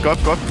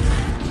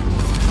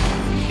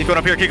 Keep going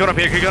up here. Keep going up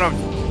here.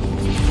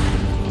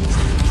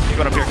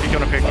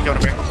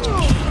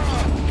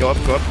 Go up.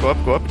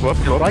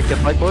 Get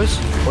flag, boys.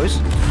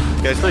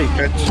 Guys, 3,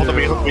 hold the B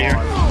here.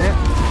 1, champ.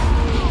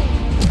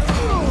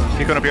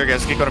 Keep going up here,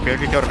 guys. Keep going up here.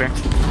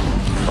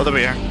 Hold the B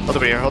here. Up.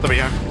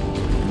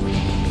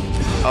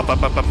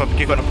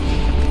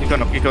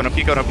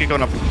 Keep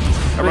going up.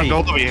 Everyone go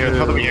hold the B here.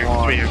 Hold the B here.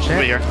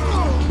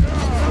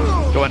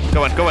 Go in.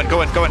 Go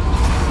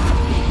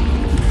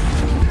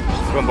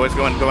on, boys.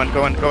 Go in.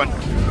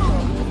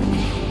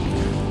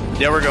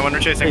 Yeah, we're going. We're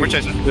chasing.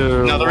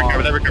 No, they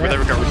recover.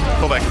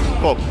 Pull back.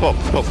 Pull.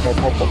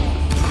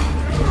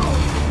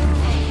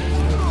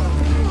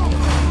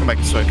 Come back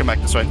this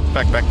way.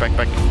 Back.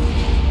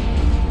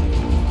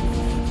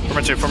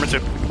 Form two.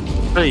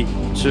 3,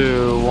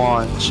 2,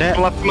 1, champ.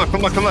 Come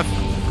left.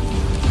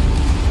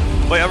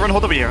 Wait, everyone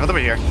hold over here.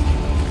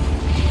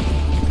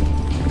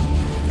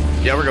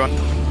 Yeah, we're going.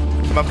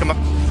 Come up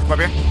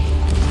here.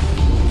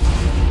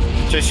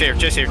 Chase here.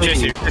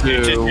 3,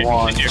 2,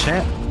 1,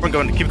 champ. We're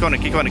going. Keep going.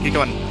 Keep going up.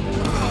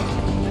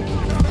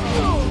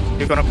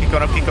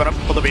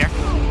 Hold over here.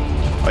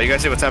 Oh, you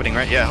guys see what's happening,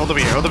 right? Yeah, hold over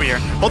here. Hold over here.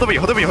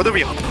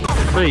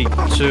 3,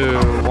 2,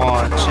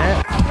 1,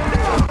 champ.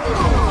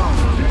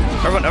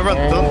 Everyone,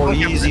 Oh,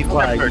 easy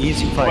flag. No.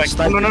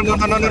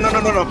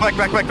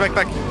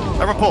 Back.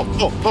 Everyone, pull.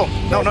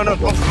 No. Don't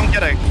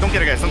get it,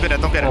 guys. Don't get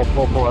it.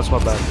 Pull. That's my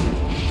bad.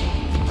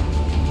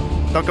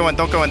 Don't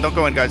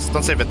go in, guys.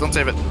 Don't save it.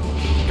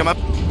 Come up.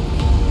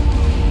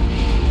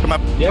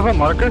 You have a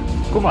marker?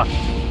 Come on.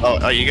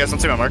 Oh, you guys don't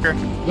see my marker?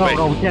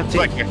 No, we can't see.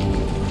 Flag.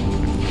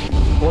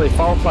 Wait,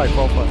 follow flag.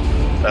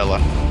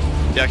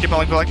 Yeah, keep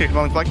pulling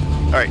flag.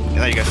 Alright,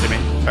 now you guys see me.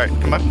 Alright,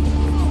 come up.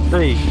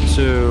 3,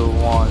 2,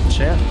 1,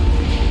 champ.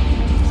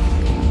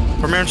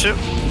 Form air and shoot.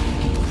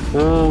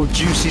 Oh,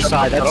 juicy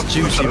side. That's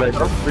juicy right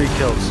there. 3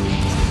 kills.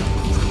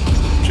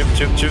 Shoot.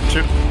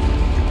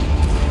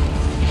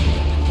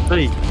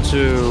 3,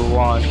 2,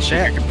 1,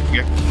 champ.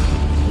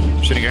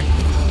 Shooting here.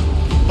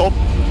 Pull.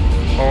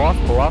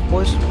 Pull off,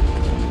 boys.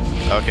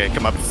 Okay,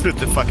 come up.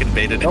 The fucking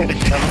baited. Nope,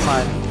 never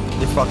mind.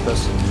 They fucked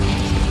us.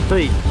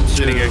 3,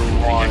 2,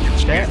 1,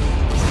 champ.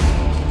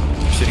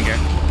 Shooting here.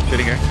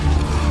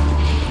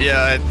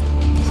 Yeah.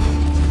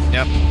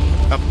 Yep.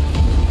 Up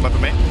at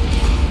me.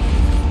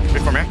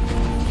 Reform here.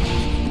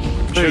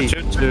 3,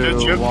 Shoot.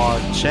 2,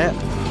 1, champ.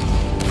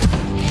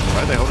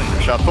 Why are they holding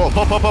their shot? Pull.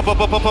 Pull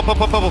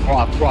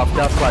off. Grab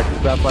flag,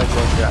 boys.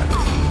 Yeah.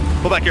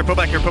 Pull back here. Grab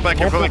flag.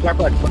 Here.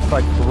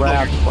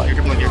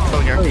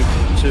 3,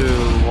 2,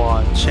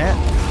 1, champ.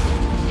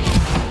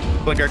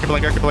 Keep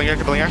pulling here.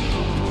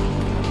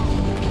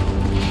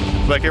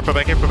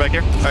 Pull back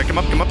here. Alright, come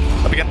up.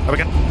 Up again.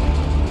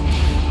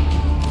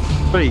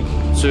 3,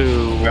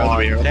 2, 1,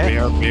 champ.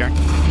 Over here.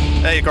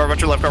 Hey, cover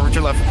your left.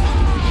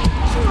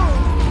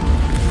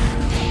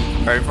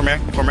 Alright, form here.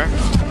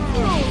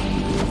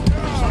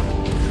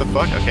 The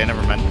fuck? Okay,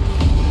 never mind.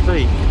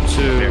 3,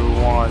 2,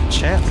 1,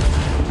 champ.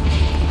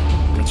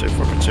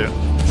 Form two.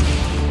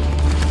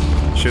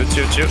 Shoot.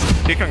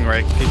 Keep going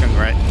right.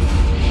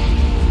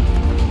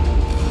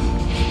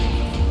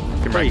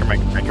 Come right.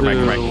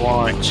 2,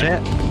 1,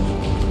 champ.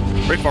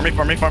 Reform.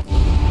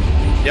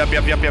 Yep.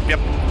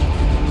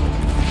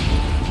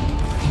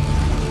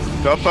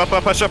 Go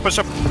up. Push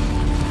up.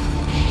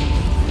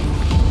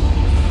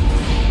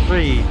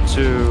 3,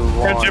 2,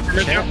 1,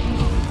 champ.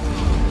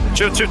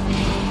 Shoot,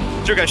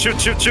 guys. Shoot.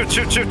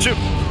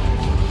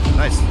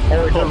 Nice.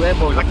 Oh, they're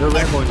Rambo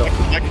though.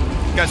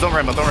 Guys, don't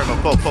rambo.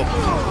 Pull.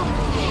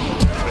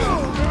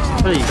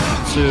 3,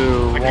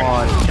 2, 1,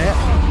 champ.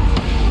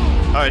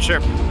 Alright, sure.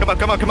 Come up.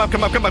 Go.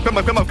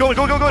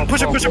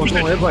 Push it.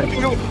 Everybody.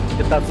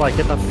 Get that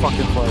fucking flag.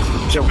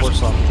 Get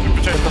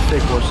the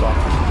fake horse off.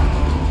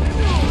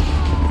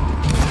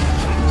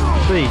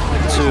 3, 2,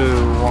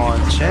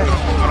 1, check.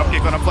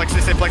 Going up, flex,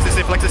 safe. Flag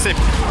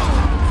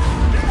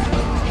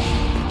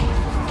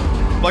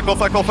ball.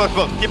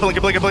 Keep pulling.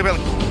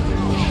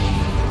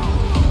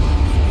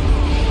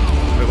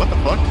 Wait, what the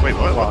fuck? Wait,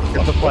 what?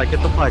 Get the flag,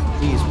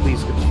 please,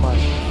 get the flag.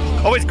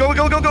 Oh, wait, go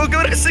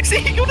to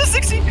 60, go to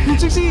 60.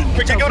 60,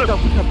 Quick, go to.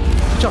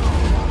 Jump.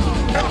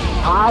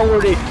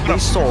 They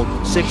sold.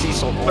 60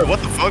 sold. Wait,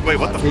 what the fuck? Wait,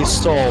 what the fuck? They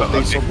sold.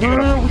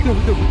 No,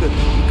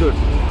 we're good.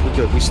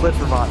 We slid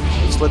for Vaughn.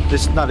 They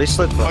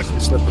slid for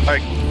us.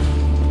 Alright.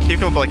 Keep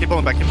going back.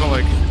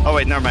 Oh,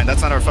 wait, never mind.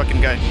 That's not our fucking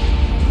guy.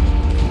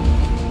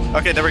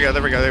 Okay, there we go.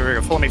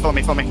 Follow me.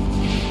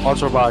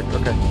 Also back,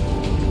 okay.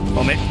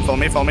 Follow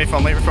me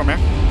from here.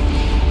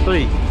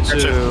 3,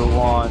 2,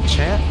 1,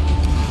 chant.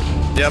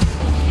 Yep.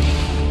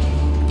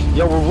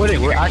 Yo, we're winning.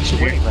 We're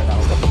actually winning right now.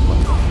 What the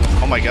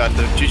fuck? Oh my god,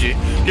 the GG.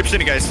 Keep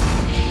shooting, guys.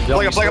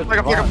 Flag up.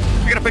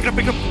 Pick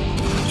it up.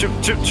 Shoot.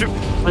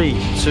 3,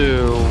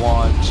 2,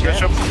 1, chant.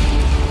 Shoot.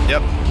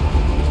 Yep.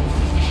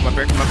 Come up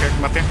here.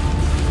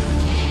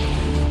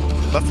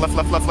 Left.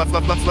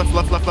 Come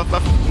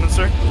on,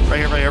 sir.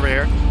 Right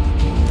here.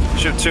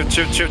 Shoot. 3,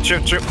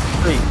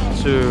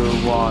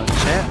 2, 1,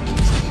 chant.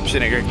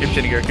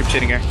 Keep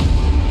shooting here.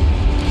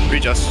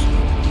 Reach us.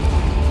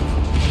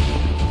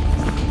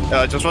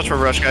 Just watch for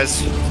rush,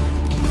 guys.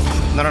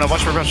 No,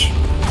 watch for rush.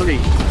 3,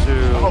 2,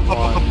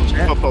 1,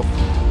 chant.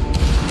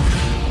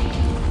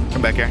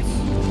 Come back here.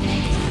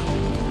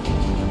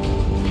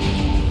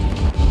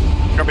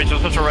 Grumpy,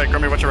 just watch your right.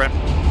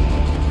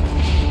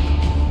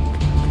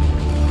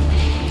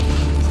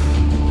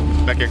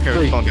 Back here,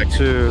 3,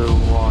 2,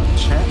 1,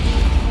 chant.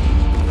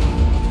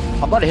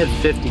 I'm about to hit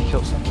 50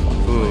 kills.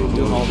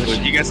 Doing all this.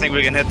 You guys think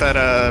we can hit that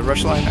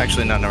rush line?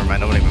 Actually, no, never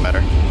mind. It wouldn't even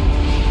matter.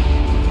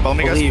 Follow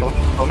me, guys.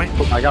 Follow me.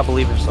 I gotta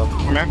believe in yourself.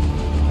 From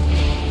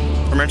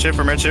here,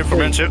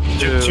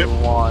 shoot. 2,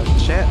 1,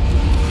 chant.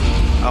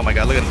 Oh my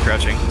god, look at him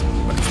crouching.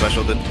 Fucking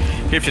special, dude.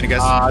 Keep shooting,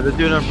 guys. They're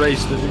doing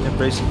embrace. They're doing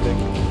embracing thing.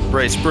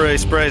 Brace.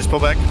 Pull back.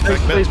 Back.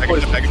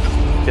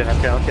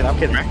 Okay, I'm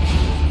kidding.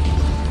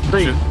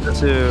 3,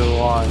 2,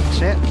 1,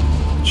 chant.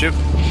 Shoot,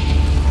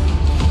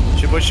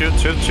 boy, shoot.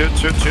 3, 2,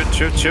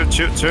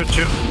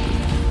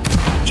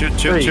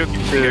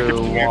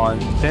 1,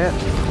 chant.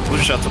 We'll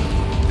just shot them.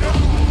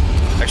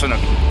 Actually, no.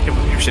 Keep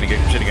shooting here.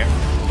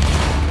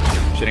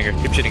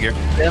 Keep shooting here.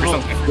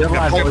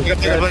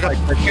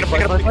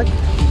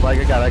 Flag,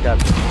 I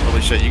got it.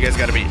 Holy shit, you guys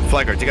gotta be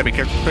flaggers. You gotta be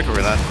quick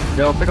over that.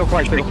 Yo, pick up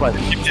flag.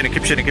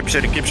 Keep shooting.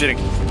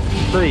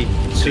 3,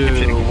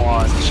 2,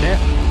 1,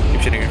 chant.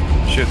 Keep shooting here.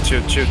 Shoot.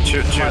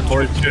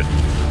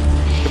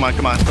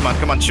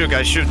 Come on. Shoot,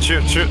 guys. Shoot.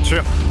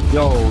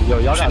 Yo,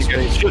 y'all got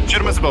space. Shoot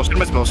him as a bow.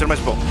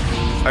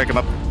 Alright, come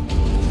up.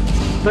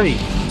 3,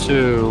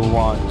 2,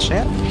 1,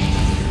 chant.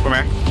 From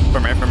here.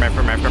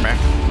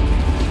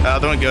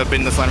 Doing good.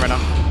 Beating this line right now.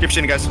 Keep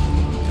shooting, guys.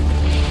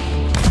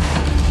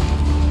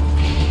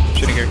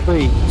 Shooting here.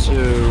 3,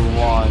 2,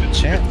 1,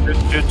 chant.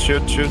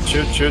 Shoot.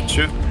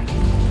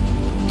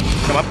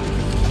 Come up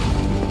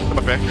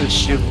here. Good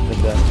shoot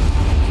with that.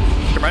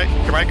 Come right.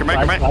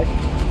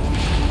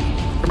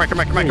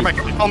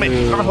 Follow me.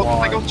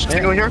 Hold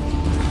single here.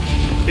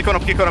 Keep going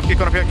up here.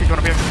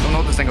 Don't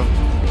hold the single.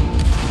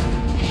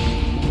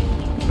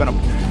 Going up.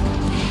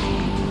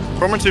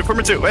 Former two.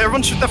 Wait,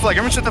 everyone shoot that flag.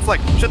 Shoot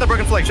that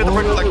broken flag.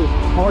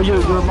 Oh,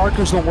 your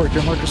markers don't work.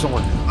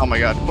 Oh my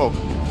god. Whoa.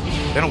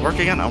 They don't work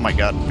again? Oh my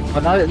god.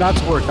 Now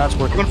it's working.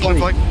 Come on,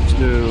 flag.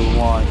 2,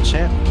 1,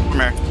 chant. Come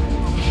here.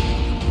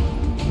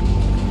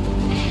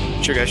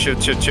 Shoot, guys.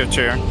 Shoot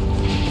here.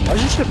 Why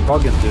is this shit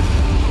bugging, dude?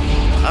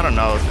 I don't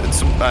know.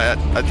 It's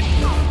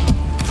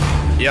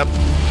yep.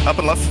 Up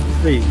and left.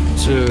 3,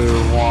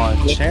 2,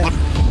 1, chant.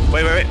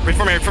 Wait. Wait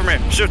for me.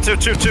 Shoot.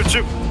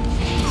 Shoot.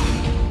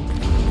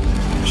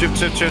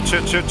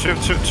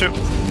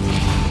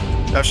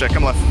 Oh shit,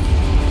 come left.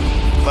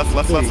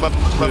 Left.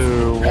 3,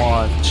 2,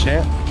 1,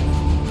 chant.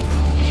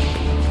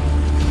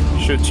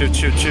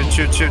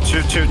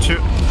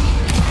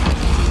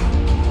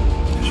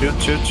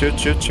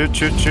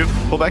 Shoot.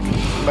 Pull back.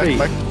 3,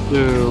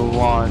 2,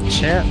 1,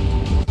 chant.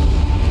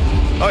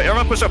 Oh,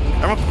 everyone push up.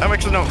 I'm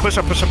actually no. Push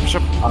up.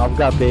 I've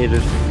got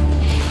baited.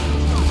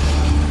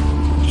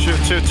 Shoot.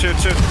 Shoot.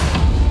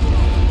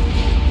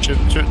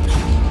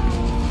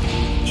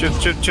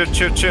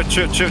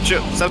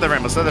 7 the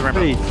rainbow.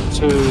 3,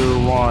 2,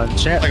 1,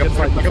 chant.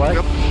 Flag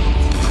up.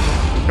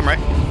 Come right.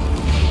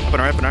 Up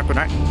and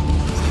right.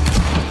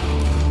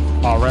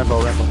 Oh,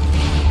 rainbow.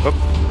 Go up.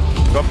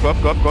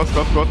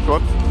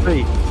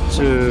 3,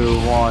 2,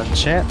 1,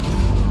 chant.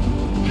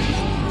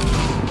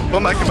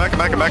 Come back.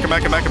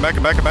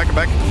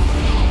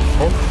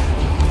 Oh.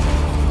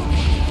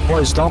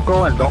 Boys, don't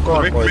go in,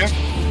 boys.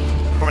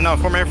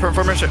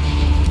 Formation.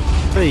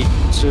 3,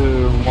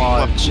 2,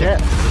 1,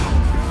 chant.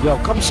 Yo,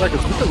 couple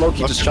seconds, we can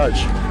low-key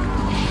discharge.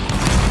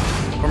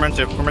 Former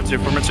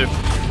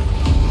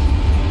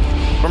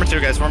two,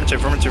 guys. Former two.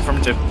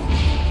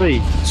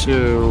 3,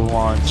 2,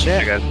 1,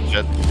 chant. Guys,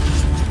 shit.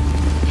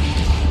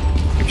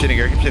 Keep shooting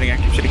here.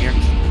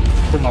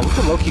 Come on, we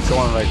can low-key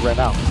go in right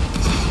now.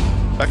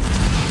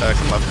 Back.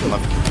 Come left, come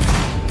left.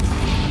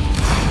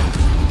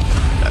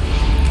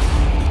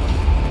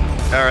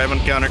 Alright, I'm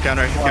gonna counter,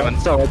 Kevin.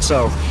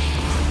 So.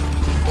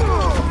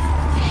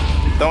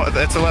 Don't,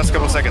 it's the last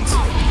couple seconds.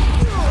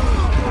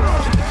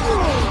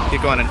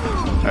 Keep going in.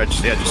 Alright,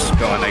 just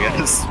go in, I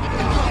guess.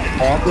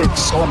 Oh, I'm getting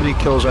so many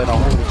kills right now.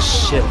 Holy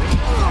shit.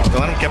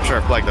 Don't let him capture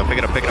our flag though. Pick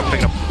it up.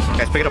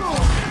 Guys, pick it up.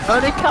 Oh,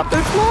 they capped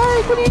their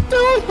flag. What are you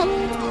doing?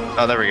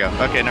 Oh, there we go.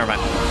 Okay, never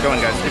mind. Go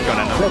in, guys. Keep going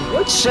in now.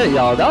 Good shit,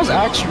 y'all. That was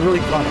actually really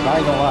fun. I'm not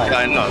gonna lie.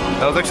 Yeah, I know.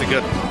 That was actually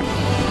good.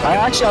 I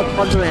actually had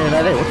fun doing it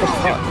that day. What the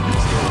fuck?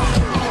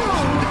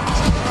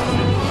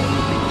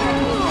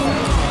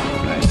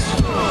 Nice.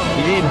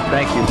 You didn't even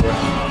thank you, bro.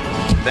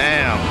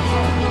 Damn.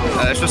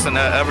 It's just an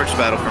average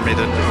battle for me,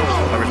 dude.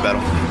 Average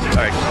battle.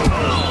 Alright.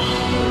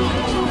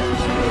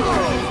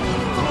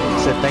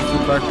 Said thank you,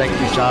 Bert. Thank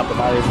you, John, but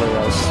not everybody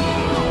else.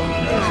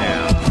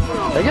 Yeah.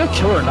 They gonna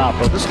kill or not,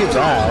 bro. This game's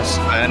ass.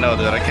 I know,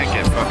 dude. I can't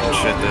get fucking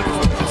shit, dude.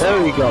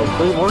 There we go.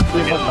 3 more.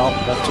 No,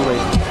 that's too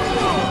late.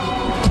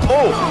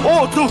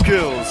 Oh, 2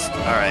 kills.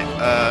 Alright,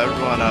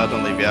 everyone,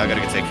 don't leave. Yeah, I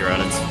gotta go take your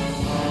audits.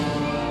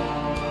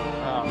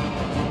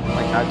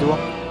 Like, can I do them?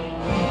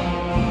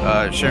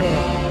 Sure.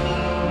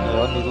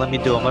 Yeah, let me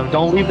do them.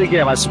 Don't leave the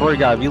game. I swear to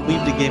God, if you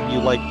leave the game,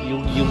 you're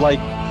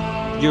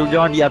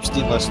on the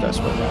Epstein list. I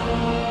swear to God.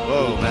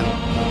 Whoa, man.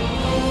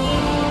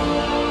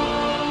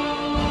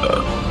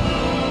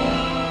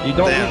 You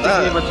don't leave the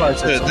game until I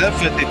say dude, that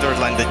 53rd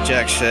line did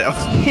jack shit.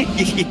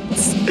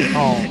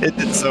 Oh. It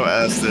did so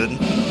ass, dude.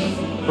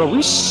 Bro, we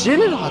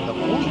shitted on them.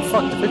 Holy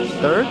fuck, the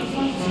 53rd?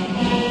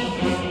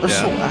 They're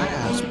so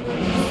ass, bro.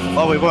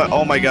 Oh, wait, what?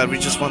 Oh my god, we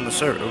just won the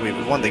server. We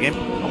won the game.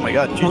 Oh my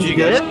god, GG, you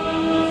guys. did?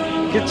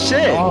 Good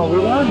shit. Oh, we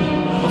won.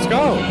 Let's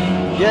go.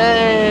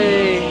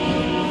 Yay!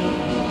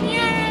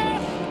 Yeah.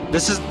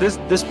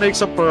 This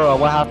makes up for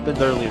what happened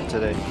earlier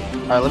today.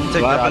 All right, let me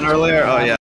take What happened earlier? Oh yeah.